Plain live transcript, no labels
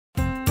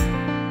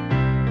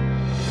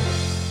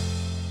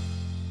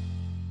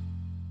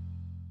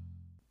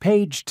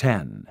Page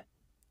 10.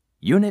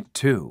 Unit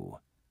 2.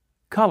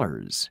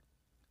 Colors.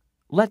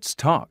 Let's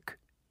talk.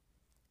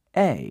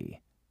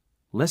 A.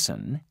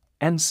 Listen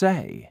and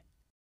say.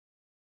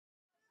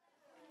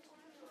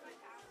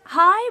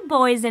 Hi,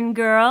 boys and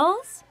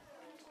girls.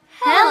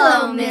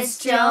 Hello, Miss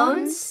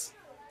Jones.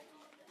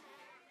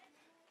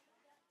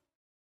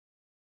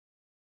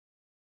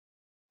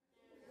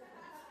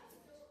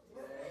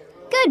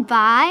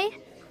 Goodbye.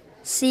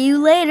 See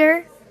you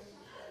later.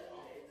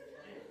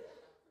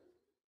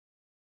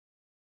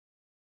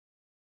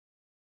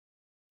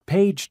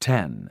 Page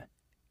 10.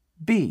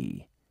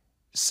 B.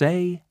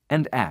 Say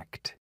and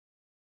act.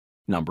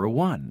 Number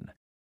 1.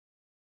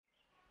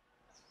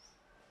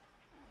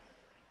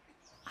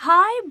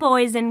 Hi,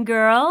 boys and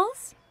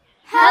girls.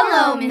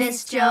 Hello,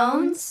 Miss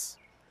Jones.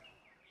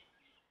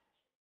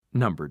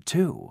 Number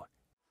 2.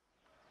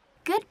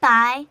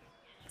 Goodbye.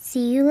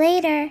 See you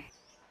later.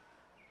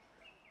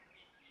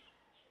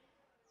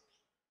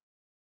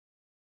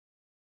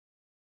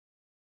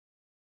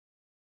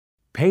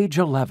 Page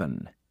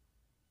 11.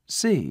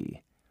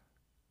 C.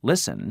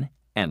 Listen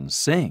and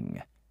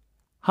sing.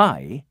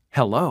 Hi,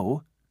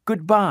 hello,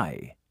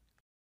 goodbye.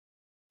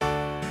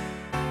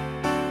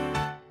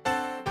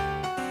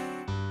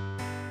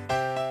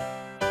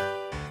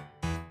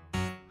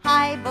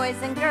 Hi, boys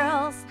and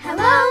girls.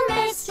 Hello,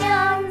 Miss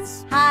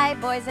Jones. Hi,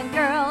 boys and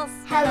girls.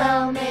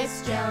 Hello,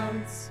 Miss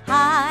Jones.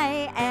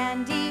 Hi,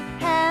 Andy.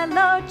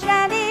 Hello,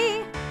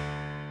 Jenny.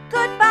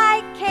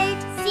 Goodbye,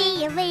 Kate.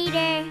 See you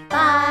later.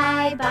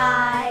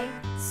 Bye-bye.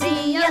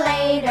 See you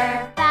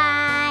later.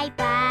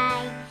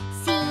 Bye-bye.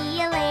 See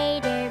you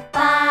later.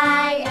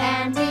 Bye,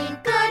 Andy.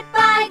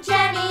 Goodbye,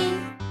 Jenny.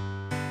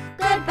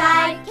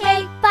 Goodbye,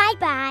 Kate.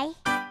 Bye-bye.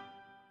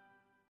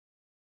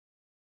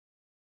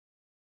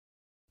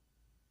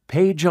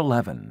 Page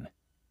 11.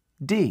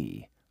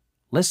 D.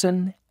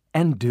 Listen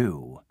and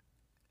do.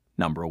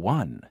 Number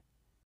 1.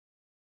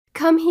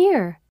 Come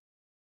here.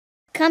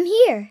 Come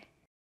here.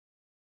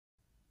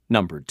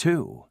 Number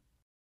 2.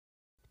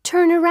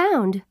 Turn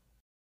around.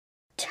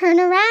 Turn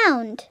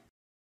around.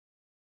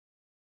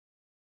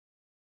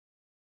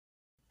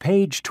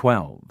 Page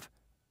 12.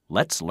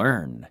 Let's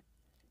learn.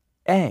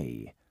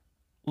 A.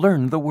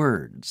 Learn the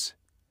words.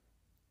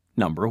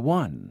 Number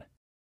 1.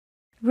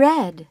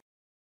 Red.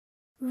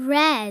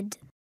 Red.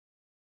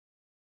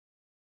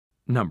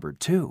 Number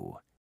 2.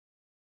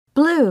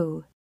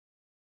 Blue.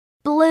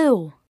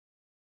 Blue.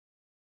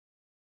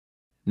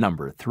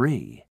 Number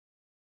 3.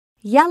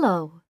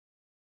 Yellow.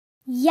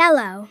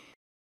 Yellow.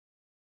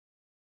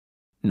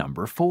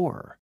 Number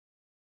 4.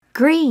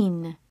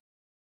 Green.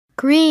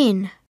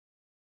 Green.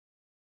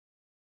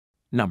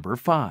 Number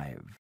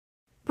 5.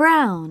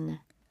 Brown.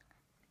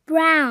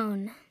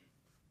 Brown.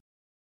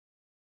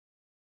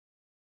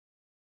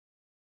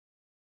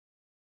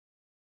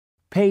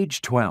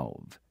 Page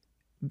 12.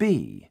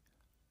 B.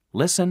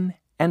 Listen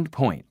and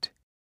point.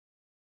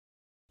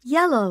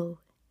 Yellow.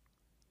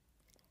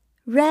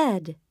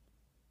 Red.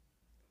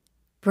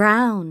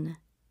 Brown.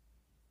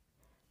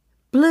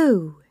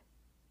 Blue.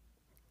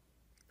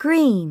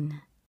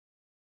 Green.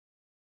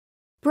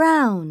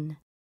 Brown.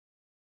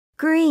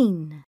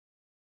 Green.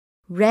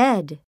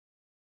 Red.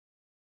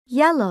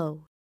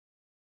 Yellow.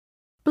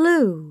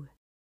 Blue.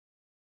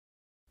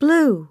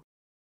 Blue.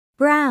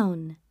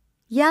 Brown.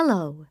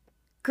 Yellow.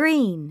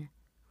 Green.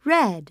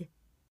 Red.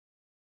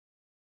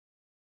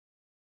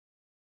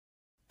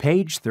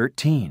 Page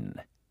 13.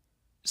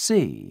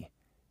 C.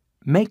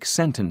 Make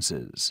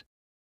sentences.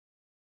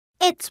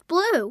 It's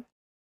blue.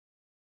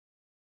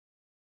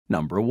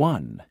 Number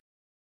 1.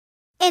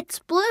 It's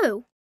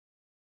blue.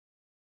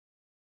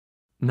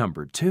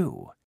 Number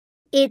 2.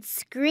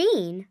 It's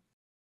green.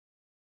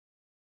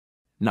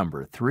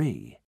 Number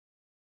 3.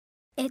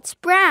 It's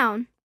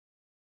brown.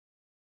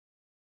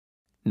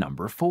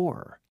 Number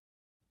 4.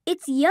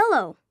 It's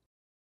yellow.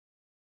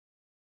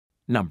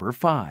 Number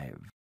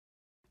 5.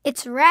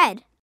 It's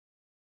red.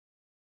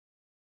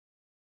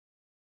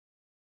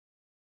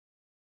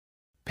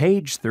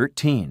 Page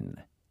 13.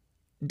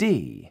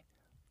 D.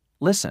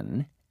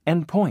 Listen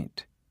and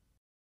point.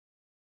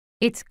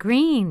 It's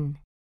green.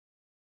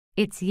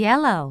 It's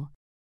yellow.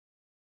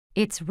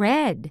 It's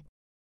red.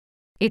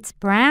 It's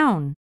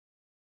brown.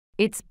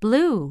 It's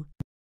blue.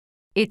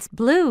 It's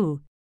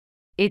blue.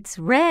 It's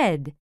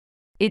red.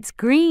 It's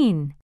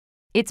green.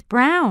 It's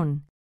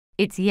brown.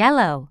 It's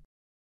yellow.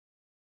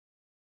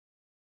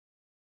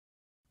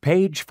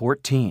 Page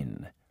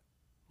 14.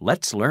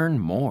 Let's learn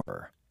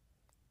more.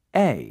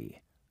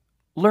 A.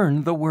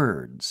 Learn the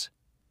words.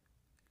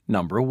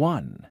 Number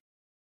 1.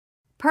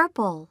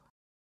 Purple.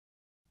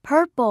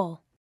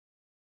 Purple.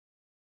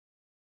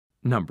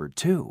 Number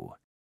 2.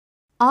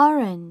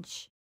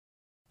 Orange.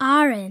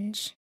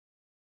 Orange.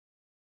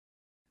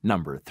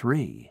 Number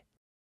 3.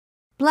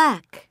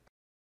 Black.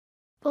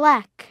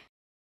 Black.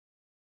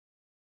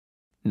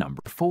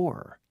 Number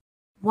 4.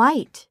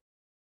 White.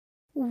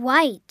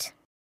 White.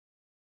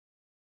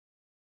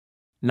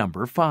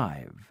 Number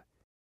 5.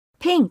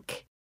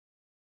 Pink.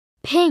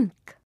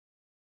 Pink.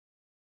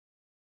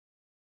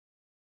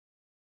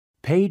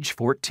 Page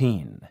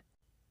 14.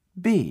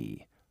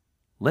 B.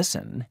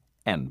 Listen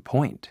and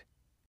point.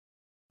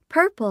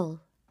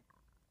 Purple.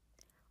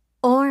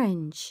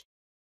 Orange.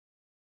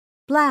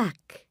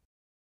 Black.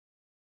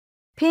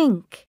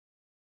 Pink.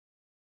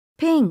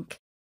 Pink.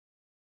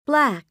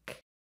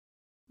 Black.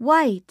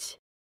 White.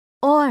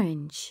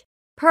 Orange.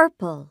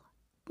 Purple.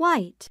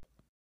 White.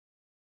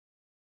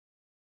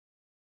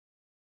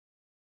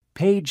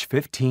 Page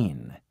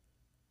 15.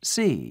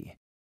 C.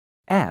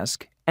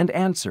 Ask and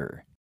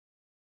answer.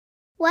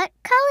 What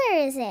color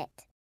is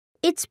it?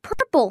 It's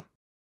purple.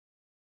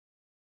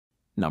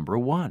 Number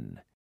 1.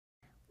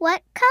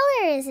 What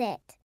color is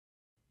it?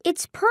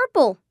 It's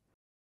purple.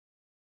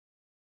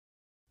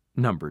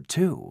 Number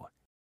 2.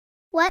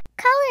 What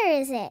color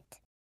is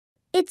it?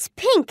 It's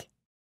pink.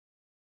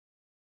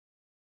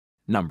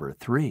 Number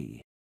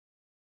 3.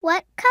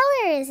 What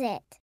color is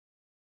it?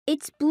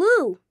 It's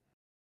blue.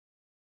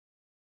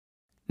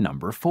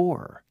 Number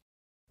 4.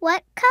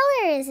 What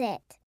color is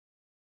it?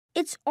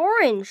 It's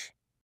orange.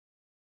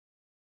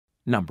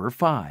 Number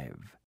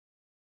 5.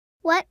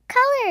 What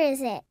color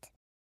is it?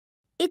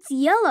 It's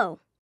yellow.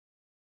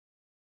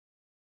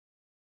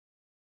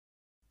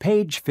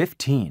 Page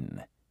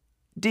 15.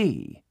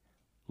 D.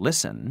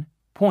 Listen,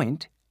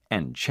 point,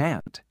 and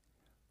chant.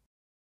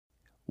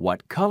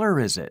 What color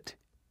is it?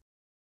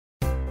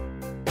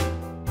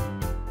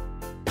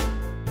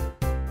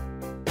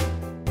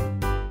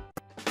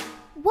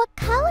 What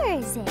color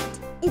is it?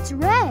 It's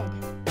red.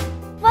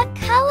 What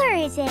color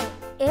is it?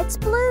 It's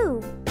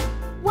blue.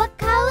 What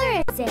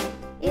color is it?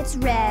 It's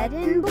red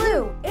and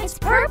blue. It's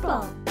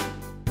purple.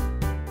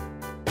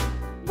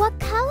 What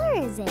color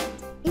is it?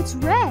 It's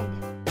red.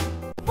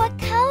 What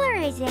color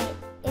is it?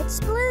 It's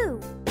blue.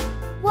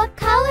 What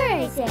color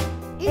is it?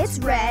 It's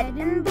red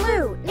and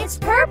blue. It's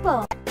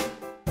purple.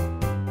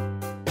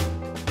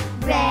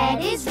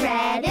 Red is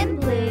red and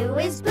blue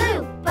is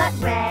blue, but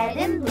red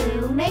and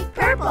blue make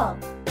purple.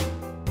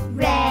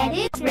 Red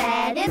is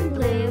red and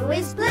blue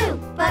is blue,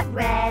 but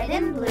red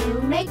and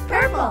blue make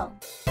purple.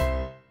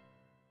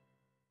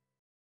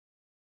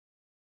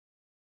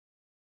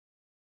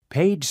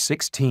 Page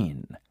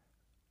 16.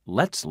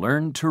 Let's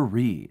learn to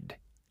read.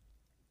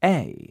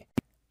 A.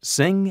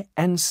 Sing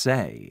and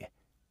say.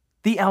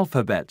 The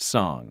alphabet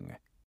song.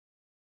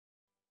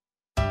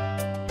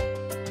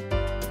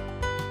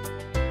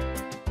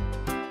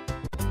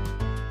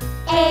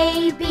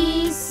 A,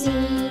 B,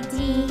 C,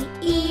 D,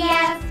 E,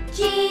 F,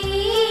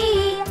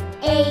 G,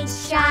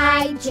 H,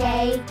 I,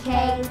 J,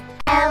 K,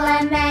 L,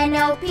 M, N,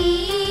 O,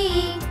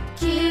 P,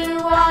 Q,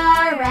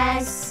 R,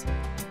 S,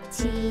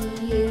 T,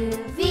 U,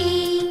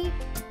 V,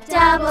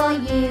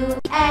 W,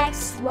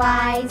 X,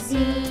 Y,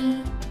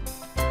 Z.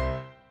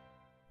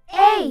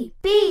 A,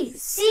 B,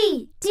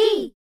 C,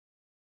 D.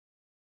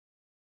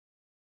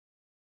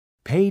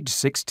 Page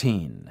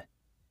 16.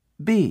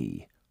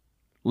 B.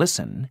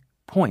 Listen,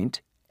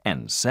 point,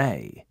 and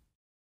say.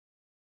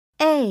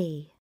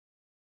 A.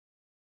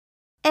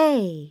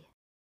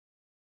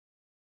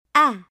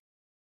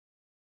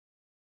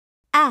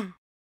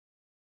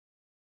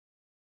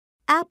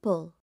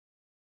 Apple.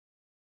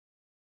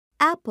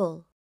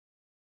 Apple.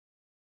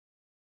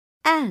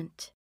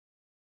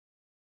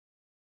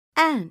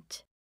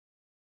 Ant.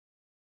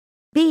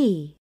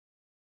 B.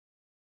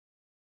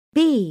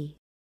 B.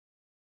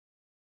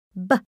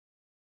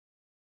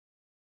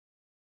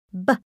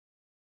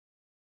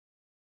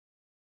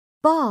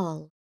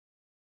 Ball.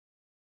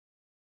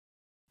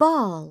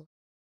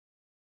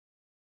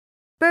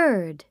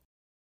 Bird.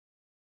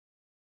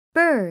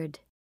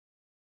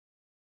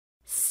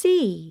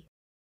 C.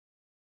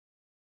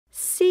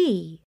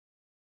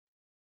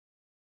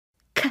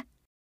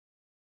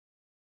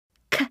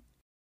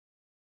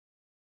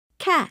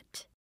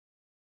 Cat.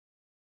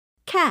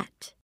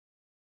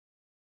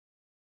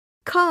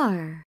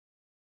 Car.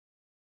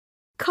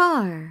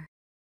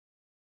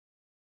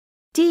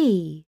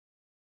 D.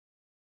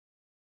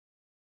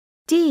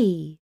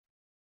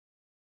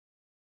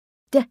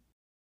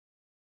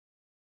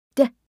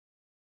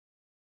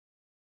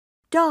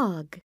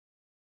 Dog.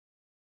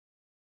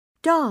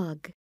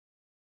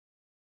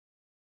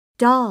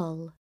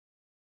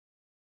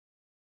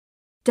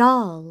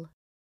 Doll.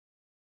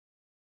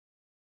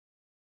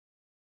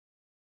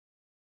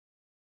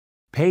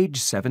 Page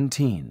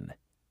 17.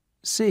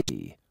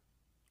 C.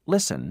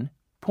 Listen,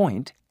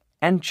 point,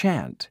 and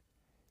chant.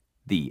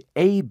 The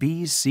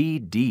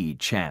ABCD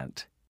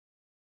chant.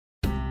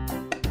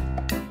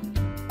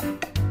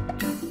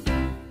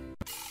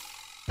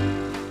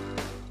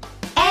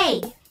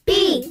 A,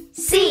 B,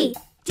 C,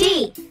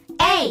 D,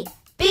 A,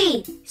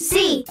 B,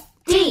 C,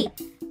 D,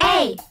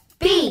 A,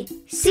 B,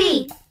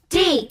 C,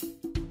 D.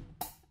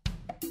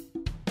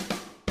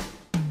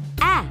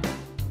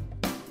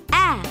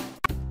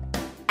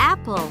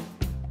 Apple.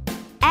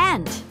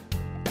 Ant.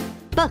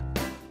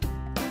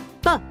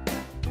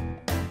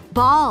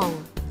 Ball.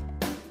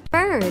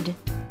 Bird.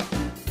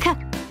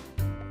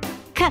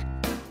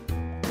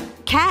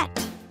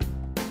 Cat.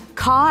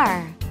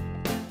 Car.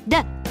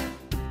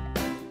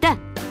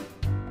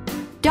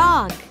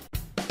 Dog.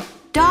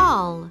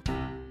 Doll.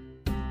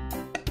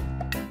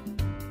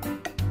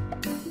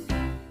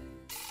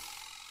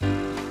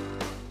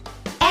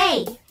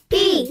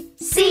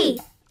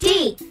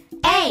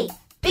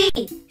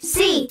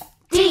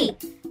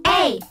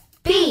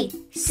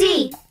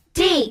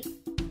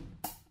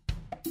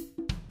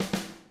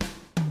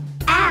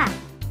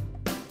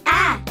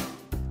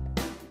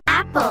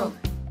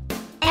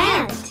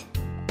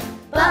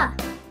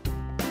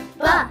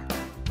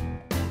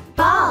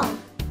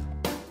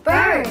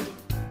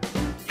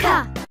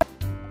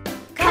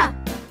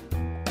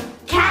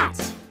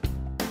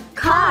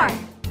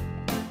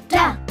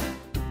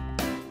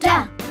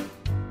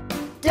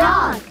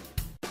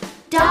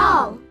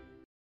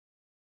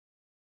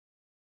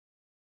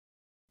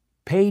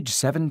 Page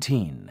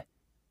 17.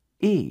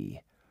 E.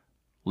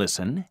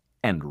 Listen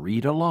and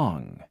read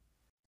along.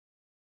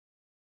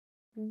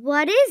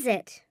 What is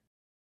it?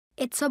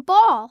 It's a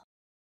ball.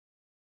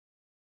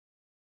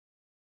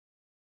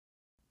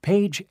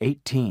 Page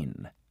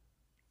 18.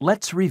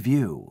 Let's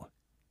review.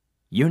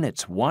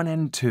 Units 1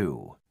 and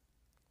 2.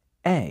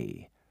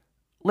 A.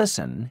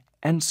 Listen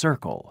and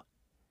circle.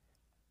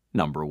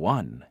 Number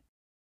 1.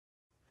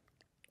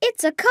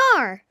 It's a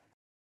car.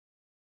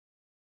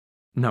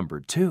 Number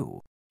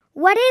 2.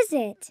 What is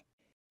it?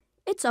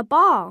 It's a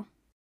ball.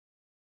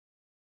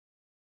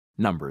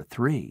 Number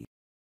 3.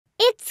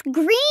 It's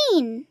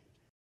green.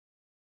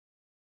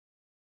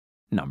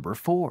 Number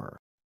 4.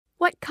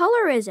 What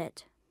color is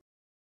it?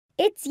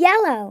 It's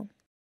yellow.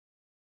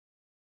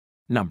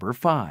 Number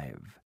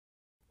 5.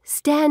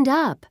 Stand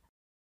up.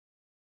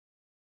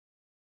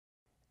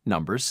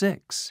 Number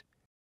 6.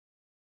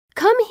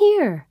 Come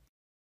here.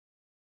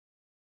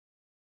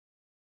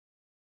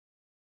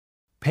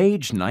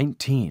 Page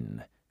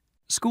 19.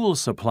 School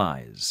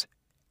supplies.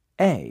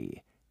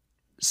 A.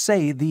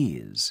 Say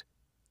these.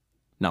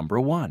 Number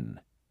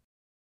 1.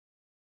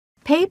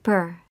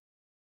 Paper.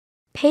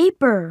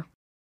 Paper.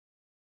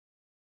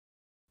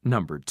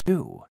 Number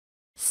 2.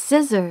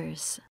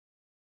 Scissors.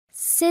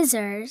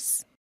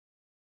 Scissors.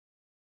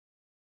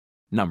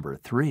 Number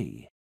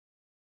 3.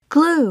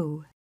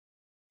 Glue.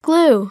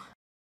 Glue.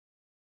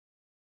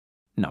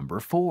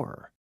 Number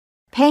 4.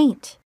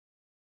 Paint.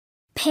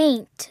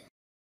 Paint.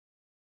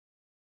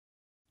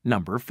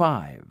 Number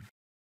 5.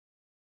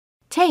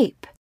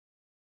 Tape.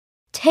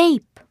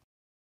 Tape.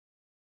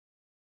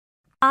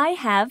 I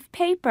have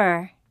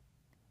paper.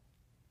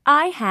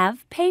 I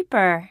have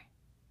paper.